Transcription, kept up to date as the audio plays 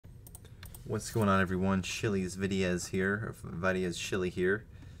What's going on, everyone? Chili's Vidiez here, or Vidiez Chili here.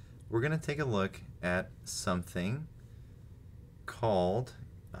 We're going to take a look at something called,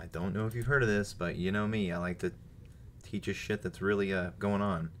 I don't know if you've heard of this, but you know me, I like to teach you shit that's really going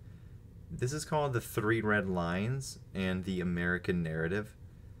on. This is called the 3 red lines and the American narrative.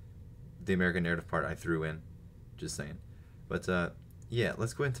 The American narrative part I threw in, just saying. But yeah,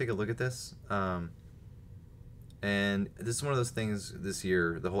 let's go ahead and take a look at this. And this is one of those things this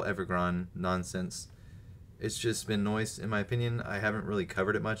year, the whole Evergrande nonsense. It's just been noise, in my opinion. I haven't really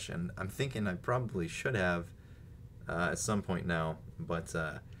covered it much, and I'm thinking I probably should have at some point now. But,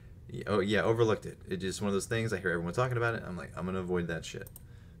 oh yeah, overlooked it. It's just one of those things. I hear everyone talking about it. I'm like, I'm going to avoid that shit.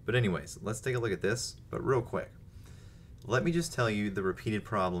 But anyways, let's take a look at this, but real quick. Let me just tell you the repeated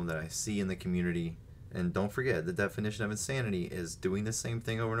problem that I see in the community. And don't forget, the definition of insanity is doing the same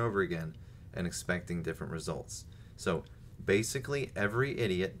thing over and over again and expecting different results. So basically every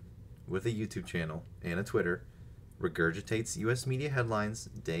idiot with a YouTube channel and a Twitter regurgitates US media headlines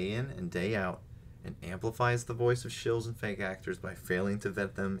day in and day out and amplifies the voice of shills and fake actors by failing to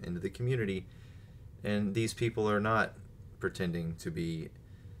vet them into the community. And these people are not pretending to be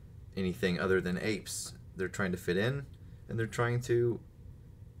anything other than apes. They're trying to fit in, and they're trying to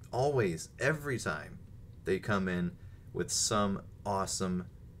always, every time they come in with some awesome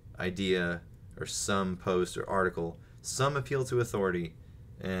idea or some post or article, some appeal to authority,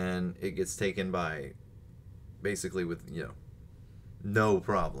 and it gets taken by basically with, no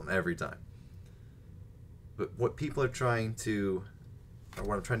problem every time. But what people are trying to, or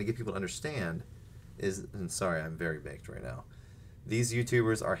what I'm trying to get people to understand is, and sorry, I'm very baked right now, these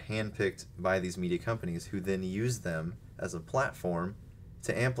YouTubers are handpicked by these media companies who then use them as a platform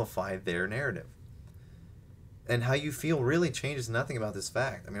to amplify their narrative. And how you feel really changes nothing about this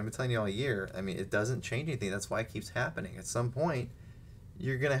fact. I mean, I've been telling you all year, I mean, it doesn't change anything. That's why it keeps happening. At some point,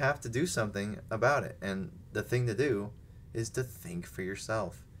 you're going to have to do something about it. And the thing to do is to think for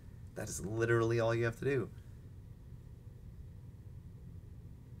yourself. That is literally all you have to do.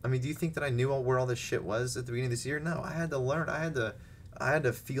 I mean, do you think that I knew where all this shit was at the beginning of this year? No, I had to learn. I had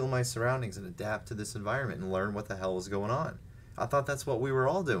to feel my surroundings and adapt to this environment and learn what the hell was going on. I thought that's what we were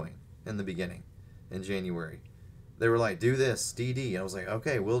all doing in the beginning, in January. They were like, do this, DD. I was like,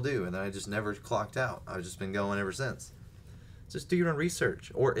 okay, we'll do. And then I just never clocked out. I've just been going ever since. Just do your own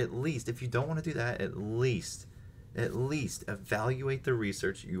research. Or at least, if you don't want to do that, at least evaluate the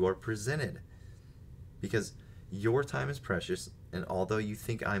research you are presented. Because your time is precious, and although you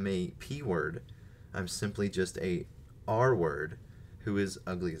think I'm a P word, I'm simply just a R word who is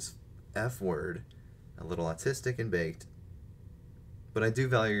ugly as F word, a little autistic and baked. But I do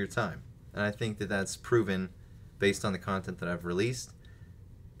value your time, and I think that that's proven based on the content that I've released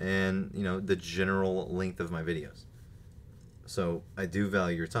and, the general length of my videos. So I do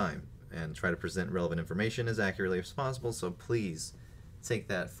value your time and try to present relevant information as accurately as possible, so please take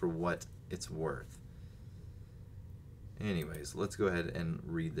that for what it's worth. Anyways, let's go ahead and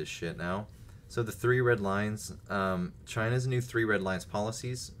read this shit now. So the 3 red lines, China's new 3 red lines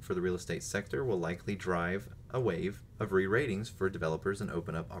policies for the real estate sector will likely drive a wave of re-ratings for developers and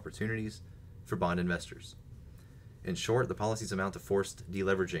open up opportunities for bond investors. In short, the policies amount to forced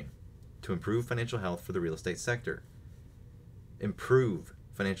deleveraging to improve financial health for the real estate sector. Improve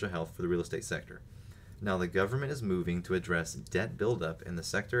financial health for the real estate sector. Now, the government is moving to address debt buildup in the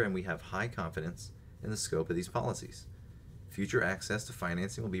sector, and we have high confidence in the scope of these policies. Future access to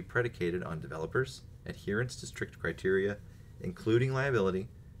financing will be predicated on developers' adherence to strict criteria, including liability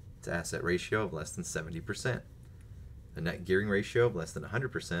to asset ratio of less than 70%, a net gearing ratio of less than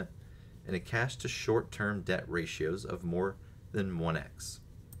 100%, and a cash to short-term debt ratios of more than 1x.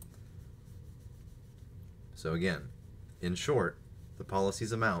 So again, in short, the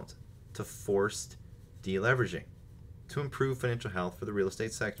policies amount to forced deleveraging to improve financial health for the real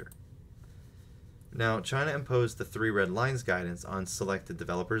estate sector. Now, China imposed the 3 red lines guidance on selected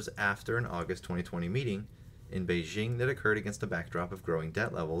developers after an August 2020 meeting in Beijing that occurred against a backdrop of growing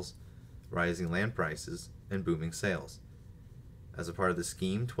debt levels, rising land prices, and booming sales. As a part of the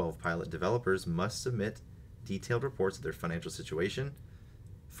scheme, 12 pilot developers must submit detailed reports of their financial situation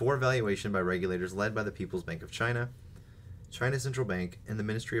for evaluation by regulators led by the People's Bank of China, China Central Bank, and the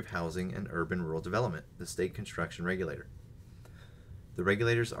Ministry of Housing and Urban Rural Development, the state construction regulator. The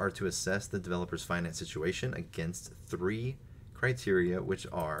regulators are to assess the developer's finance situation against 3 criteria, which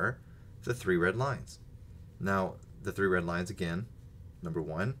are the 3 red lines. Now, the 3 red lines again, number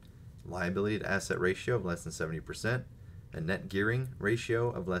 1, liability to asset ratio of less than 70%, a net gearing ratio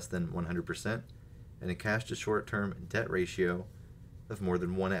of less than 100%, and a cash to short-term debt ratio of more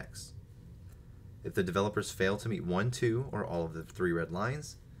than 1x. If the developers fail to meet 1, 2, or all of the 3 red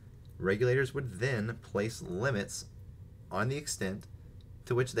lines, regulators would then place limits on the extent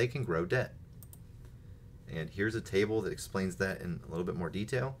to which they can grow debt. And here's a table that explains that in a little bit more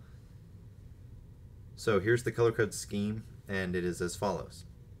detail. So here's the color code scheme, and it is as follows.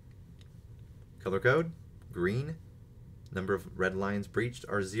 Color code, green, number of red lines breached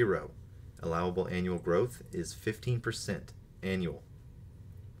are 0. Allowable annual growth is 15% annual.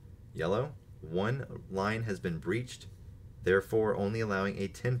 Yellow, 1 line has been breached, therefore only allowing a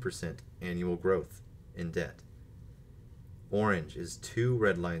 10% annual growth in debt. Orange is 2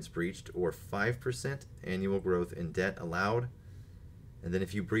 red lines breached, or 5% annual growth in debt allowed. And then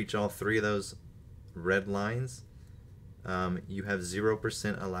if you breach all 3 of those red lines, you have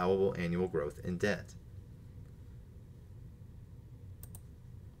 0% allowable annual growth in debt.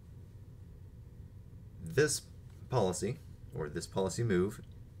 This policy, or this policy move,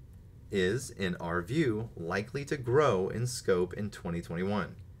 is, in our view, likely to grow in scope in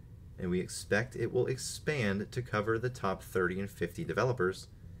 2021, and we expect it will expand to cover the top 30 and 50 developers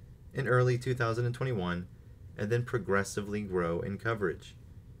in early 2021, and then progressively grow in coverage.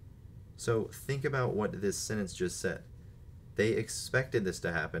 So think about what this sentence just said. They expected this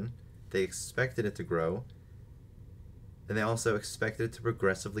to happen, they expected it to grow, and they also expected it to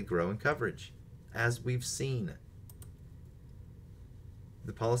progressively grow in coverage, as we've seen.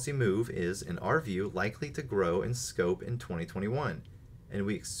 The policy move is, in our view, likely to grow in scope in 2021, and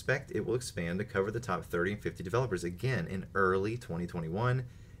we expect it will expand to cover the top 30 and 50 developers again in early 2021,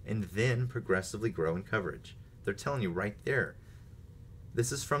 and then progressively grow in coverage. They're telling you right there.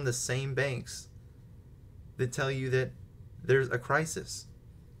 This is from the same banks that tell you that there's a crisis.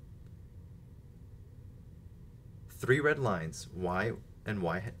 3 red lines. Why and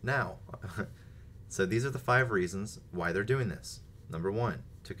why now? So these are the 5 reasons why they're doing this. Number 1,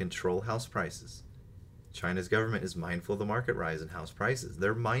 to control house prices. China's government is mindful of the market rise in house prices.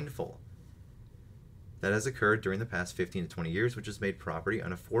 They're mindful. That has occurred during the past 15 to 20 years, which has made property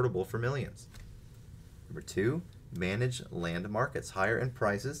unaffordable for millions. Number 2, manage land markets. Higher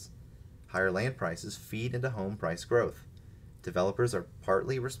land prices feed into home price growth. Developers are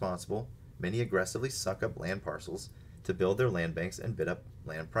partly responsible. Many aggressively suck up land parcels to build their land banks and bid up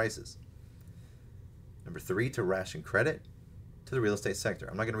land prices. Number 3, to ration credit to the real estate sector.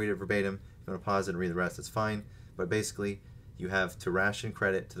 I'm not going to read it verbatim. If you want to pause it and read the rest, it's fine. But basically, you have to ration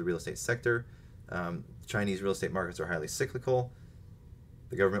credit to the real estate sector. Chinese real estate markets are highly cyclical.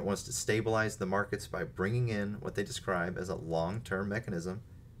 The government wants to stabilize the markets by bringing in what they describe as a long-term mechanism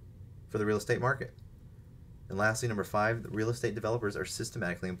for the real estate market. And lastly, number 5, the real estate developers are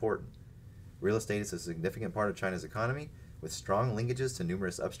systematically important. Real estate is a significant part of China's economy, with strong linkages to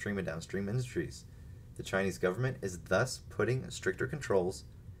numerous upstream and downstream industries. The Chinese government is thus putting stricter controls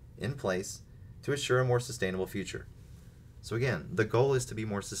in place to assure a more sustainable future. So again, the goal is to be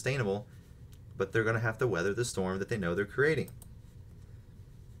more sustainable, but they're going to have to weather the storm that they know they're creating.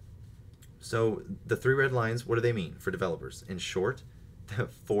 So the 3 red lines, what do they mean for developers? In short, the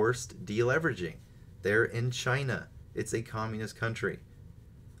forced deleveraging. They're in China. It's a communist country.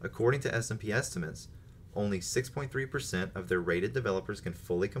 According to S&P estimates, only 6.3% of their rated developers can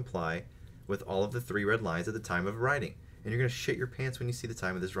fully comply with all of the 3 red lines at the time of writing. And you're going to shit your pants when you see the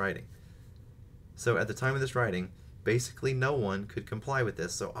time of this writing. So at the time of this writing, basically no one could comply with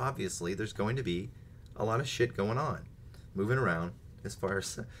this. So obviously there's going to be a lot of shit going on, moving around as far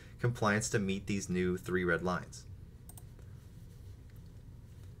as compliance to meet these new 3 red lines.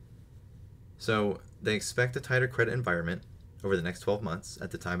 So they expect a tighter credit environment over the next 12 months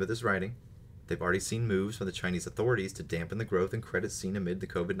at the time of this writing. They've already seen moves from the Chinese authorities to dampen the growth in credit seen amid the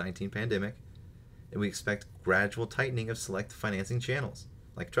COVID-19 pandemic, and we expect gradual tightening of select financing channels,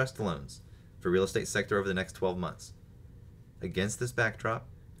 like trust loans, for real estate sector over the next 12 months. Against this backdrop,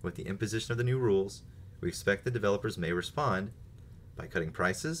 with the imposition of the new rules, we expect the developers may respond by cutting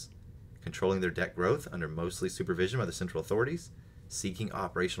prices, controlling their debt growth under mostly supervision by the central authorities, seeking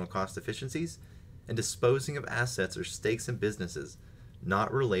operational cost efficiencies, and disposing of assets or stakes in businesses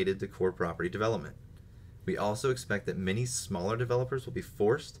not related to core property development. We also expect that many smaller developers will be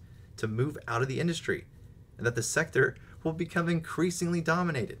forced to move out of the industry, and that the sector will become increasingly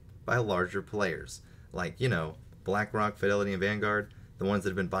dominated by larger players, like, BlackRock, Fidelity, and Vanguard, the ones that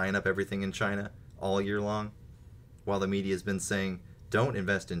have been buying up everything in China all year long, while the media has been saying, don't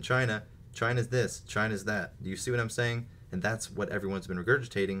invest in China, China's this, China's that. Do you see what I'm saying? And that's what everyone's been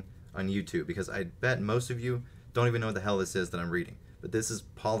regurgitating on YouTube, because I bet most of you don't even know what the hell this is that I'm reading. But this is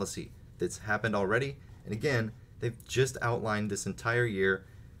policy that's happened already, and again, they've just outlined this entire year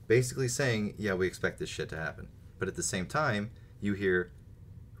basically saying, yeah, we expect this shit to happen. But at the same time, you hear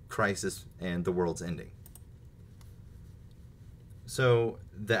crisis and the world's ending. So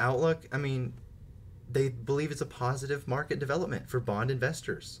the outlook, I mean, they believe it's a positive market development for bond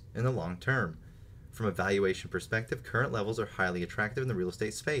investors in the long term. From a valuation perspective, current levels are highly attractive in the real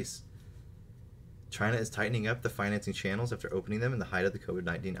estate space. China is tightening up the financing channels after opening them in the height of the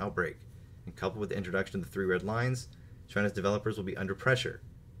COVID-19 outbreak. And coupled with the introduction of the 3 red lines, China's developers will be under pressure.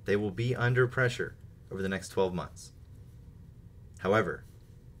 They will be under pressure over the next 12 months. However,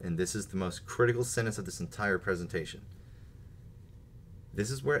 and this is the most critical sentence of this entire presentation, this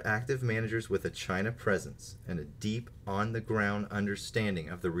is where active managers with a China presence and a deep on-the-ground understanding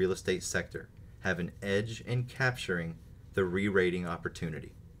of the real estate sector have an edge in capturing the re-rating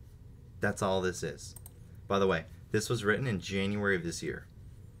opportunity. That's all this is. By the way, this was written in January of this year.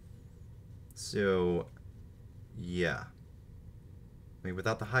 So, yeah. I mean,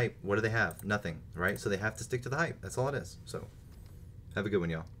 without the hype, what do they have? Nothing, right? So they have to stick to the hype. That's all it is. So, have a good one,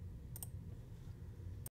 y'all.